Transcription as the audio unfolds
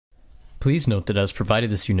Please note that I was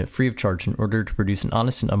provided this unit free of charge in order to produce an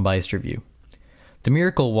honest and unbiased review. The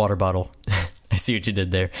Miracol water bottle, I see what you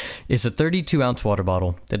did there, is a 32-ounce water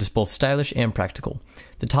bottle that is both stylish and practical.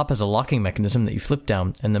 The top has a locking mechanism that you flip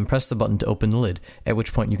down and then press the button to open the lid, at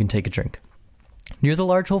which point you can take a drink. Near the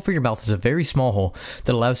large hole for your mouth is a very small hole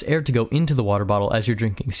that allows air to go into the water bottle as you're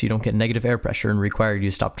drinking so you don't get negative air pressure and require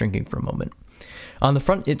you to stop drinking for a moment. On the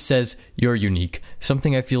front it says, "You're unique,"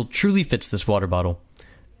 something I feel truly fits this water bottle.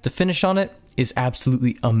 The finish on it is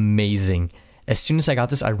absolutely amazing. As soon as I got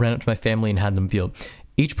this, I ran up to my family and had them feel it.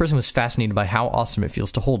 Each person was fascinated by how awesome it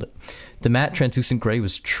feels to hold it. The matte translucent gray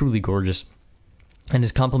was truly gorgeous and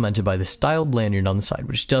is complemented by the styled lanyard on the side,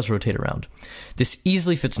 which does rotate around. This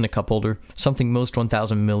easily fits in a cup holder, something most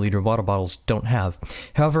 1000 milliliter water bottles don't have.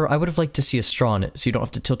 However, I would have liked to see a straw in it so you don't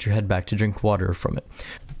have to tilt your head back to drink water from it.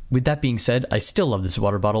 With that being said, I still love this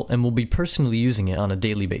water bottle and will be personally using it on a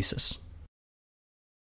daily basis.